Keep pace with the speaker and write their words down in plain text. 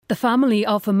The family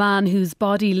of a man whose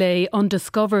body lay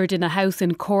undiscovered in a house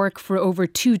in Cork for over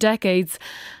 2 decades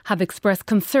have expressed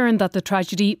concern that the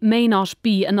tragedy may not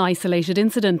be an isolated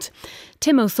incident.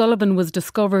 Tim O'Sullivan was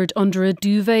discovered under a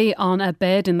duvet on a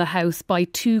bed in the house by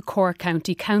 2 Cork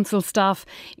County Council staff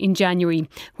in January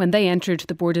when they entered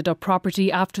the boarded up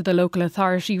property after the local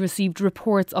authority received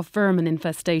reports of vermin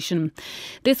infestation.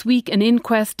 This week an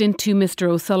inquest into Mr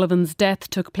O'Sullivan's death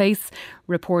took place.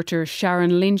 Reporter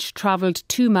Sharon Lynch travelled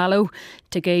to Mallow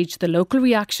to gauge the local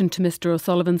reaction to Mr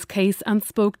O'Sullivan's case and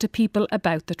spoke to people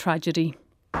about the tragedy.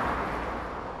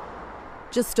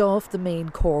 Just off the main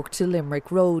Cork to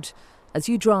Limerick road, as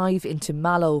you drive into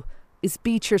Mallow, is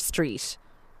Beecher Street.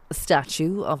 A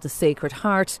statue of the Sacred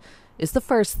Heart is the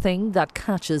first thing that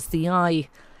catches the eye.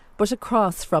 But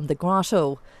across from the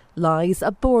grotto lies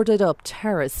a boarded up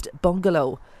terraced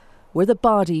bungalow where the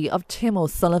body of Tim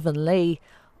O'Sullivan lay,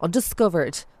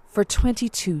 undiscovered for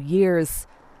 22 years.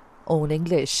 Owen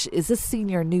English is a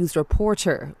senior news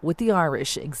reporter with the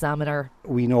Irish Examiner.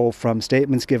 We know from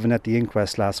statements given at the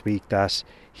inquest last week that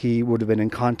he would have been in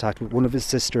contact with one of his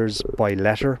sisters by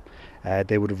letter.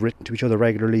 They would have written to each other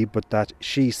regularly, but that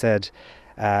she said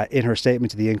in her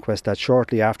statement to the inquest that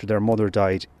shortly after their mother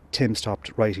died, Tim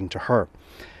stopped writing to her.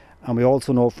 And we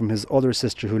also know from his other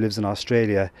sister who lives in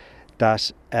Australia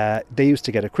that they used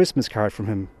to get a Christmas card from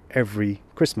him every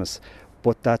Christmas,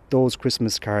 but that those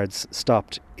Christmas cards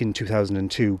stopped in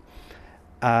 2002.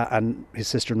 And his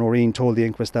sister Noreen told the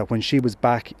inquest that when she was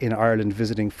back in Ireland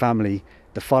visiting family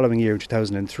the following year in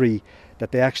 2003,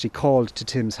 that they actually called to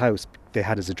Tim's house. They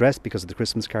had his address because of the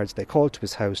Christmas cards. They called to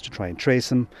his house to try and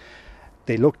trace him.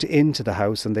 They looked into the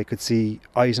house and they could see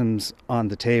items on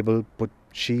the table, but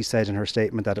she said in her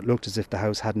statement that it looked as if the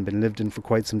house hadn't been lived in for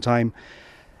quite some time.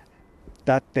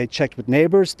 That they checked with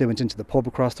neighbours. They went into the pub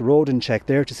across the road and checked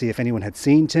there to see if anyone had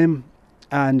seen Tim.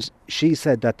 And she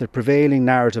said that the prevailing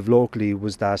narrative locally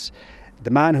was that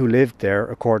the man who lived there,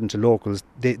 according to locals,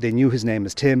 they knew his name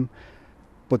as Tim,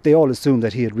 but they all assumed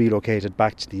that he had relocated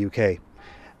back to the UK.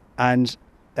 And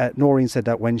Noreen said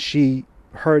that when she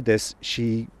heard this,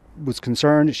 she was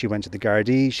concerned. She went to the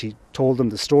Gardaí, she told them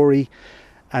the story,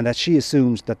 and that she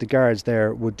assumed that the guards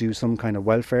there would do some kind of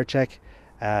welfare check.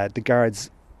 The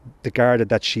guard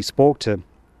that she spoke to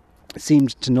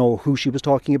seemed to know who she was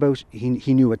talking about.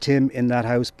 He knew a Tim in that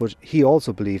house, but he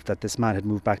also believed that this man had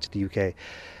moved back to the UK.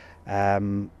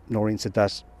 Noreen said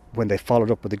that when they followed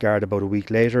up with the guard about a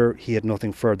week later, he had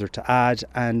nothing further to add,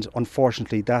 and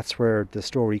unfortunately that's where the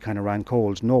story kind of ran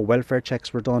cold. No welfare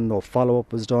checks were done, no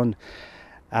follow-up was done,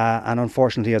 and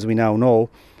unfortunately, as we now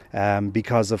know,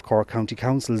 because of Cork County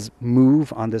Council's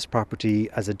move on this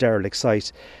property as a derelict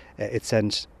site, it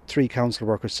sent 3 council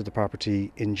workers to the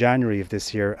property in January of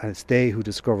this year, and it's they who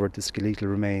discovered the skeletal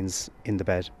remains in the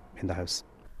bed in the house.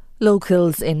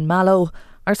 Locals in Mallow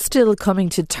are still coming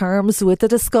to terms with the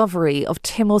discovery of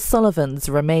Tim O'Sullivan's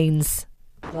remains.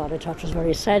 God, I thought it was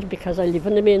very sad because I live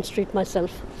on the main street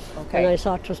myself. Okay. And I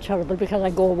thought it was terrible because I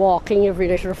go walking every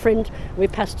night with a friend. We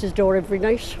passed his door every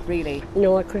night. Really? You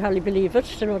know, I could hardly believe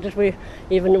it. You know, that we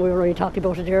were only talking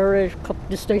about it there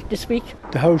this week.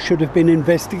 The house should have been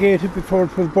investigated before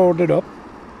it was boarded up.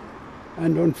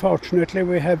 And unfortunately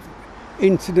we have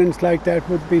incidents like that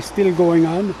would be still going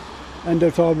on. And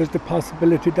there's always the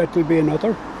possibility that there'll be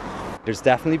another. There's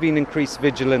definitely been increased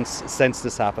vigilance since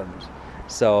this happened.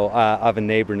 So I have a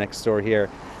neighbour next door here,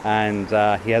 and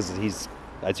he's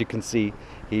as you can see,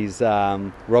 his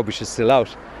rubbish is still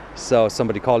out. So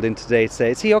somebody called in today to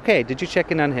say, is he okay? Did you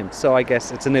check in on him? So I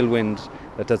guess it's an ill wind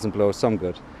that doesn't blow some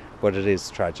good, but it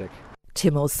is tragic.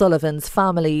 Tim O'Sullivan's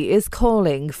family is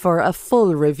calling for a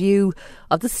full review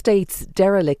of the state's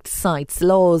derelict sites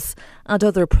laws and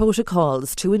other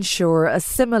protocols to ensure a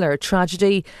similar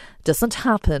tragedy doesn't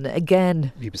happen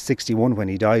again. He was 61 when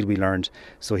he died, we learned,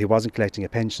 so he wasn't collecting a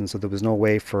pension, so there was no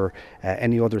way for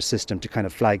any other system to kind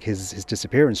of flag his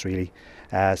disappearance, really.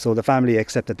 So the family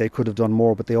accept that they could have done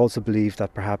more, but they also believe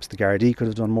that perhaps the Gardaí could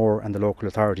have done more and the local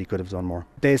authority could have done more.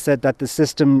 They said that the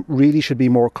system really should be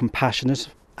more compassionate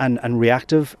and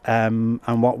reactive, and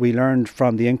what we learned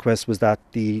from the inquest was that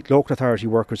the local authority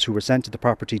workers who were sent to the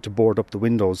property to board up the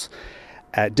windows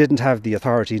didn't have the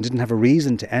authority and didn't have a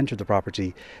reason to enter the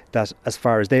property, that as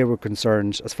far as they were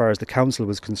concerned, as far as the council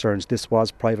was concerned, this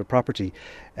was private property.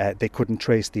 They couldn't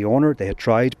trace the owner. They had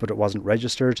tried, but it wasn't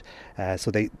registered, so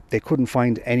they couldn't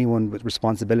find anyone with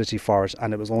responsibility for it,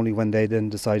 and it was only when they then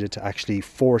decided to actually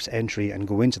force entry and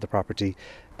go into the property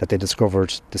that they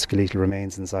discovered the skeletal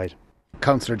remains inside.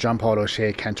 Councillor John Paul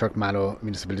O'Shea, Kanturk Mallow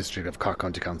Municipal District of Cork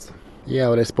County Council. Yeah,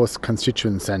 well, I suppose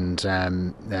constituents and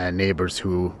neighbours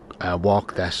who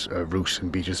walk that route in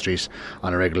Beecher Street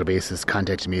on a regular basis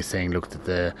contacted me saying, look, that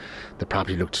the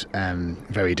property looked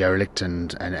very derelict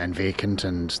and vacant,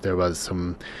 and there was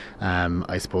some,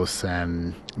 I suppose,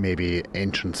 maybe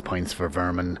entrance points for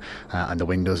vermin on the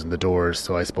windows and the doors.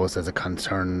 So I suppose as a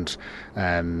concerned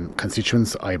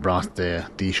constituents, I brought the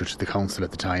issue to the council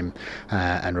at the time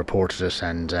and reported it,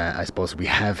 and I suppose we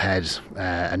have had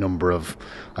a number of,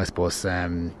 I suppose,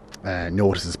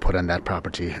 notices put on that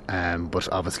property, but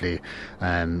obviously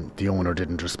the owner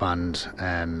didn't respond,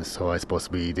 so I suppose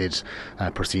we did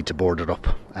proceed to board it up,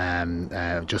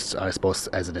 just I suppose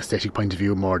as an aesthetic point of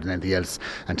view more than anything else,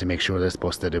 and to make sure that I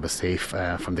suppose that it was safe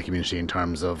from the community in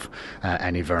terms of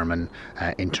any vermin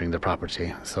entering the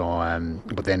property. So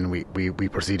but then we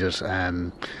proceeded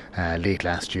late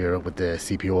last year with the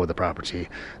CPO of the property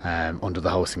under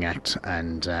the Housing Act,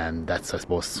 and that's I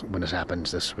suppose when it happened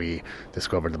that we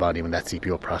discovered the body when that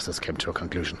CPO process came to a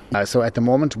conclusion. So at the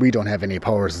moment we don't have any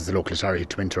powers as a local authority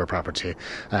to enter a property.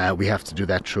 We have to do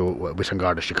that through with An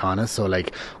Garda Síochána. So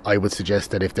like I would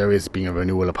suggest that if there is being a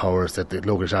renewal of powers, that the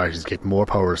local authorities get more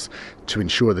powers to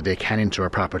ensure that they can enter a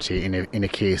property in a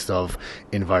case of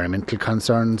environmental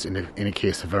concerns, in a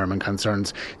case of vermin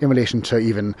concerns, in relation to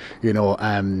even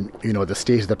the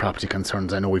state of the property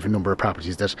concerns. I know we've a number of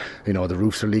properties that the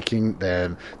roofs are leaking,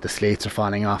 the slates are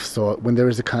falling off. So when there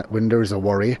is a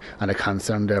worry and a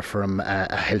concern there from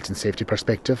a health and safety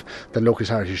perspective, the local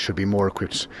authorities should be more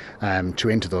equipped to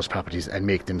enter those properties and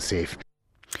make them safe.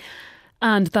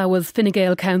 And that was Fine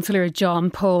Gael councillor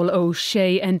John Paul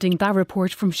O'Shea ending that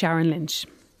report from Sharon Lynch.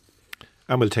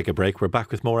 And we'll take a break. We're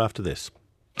back with more after this.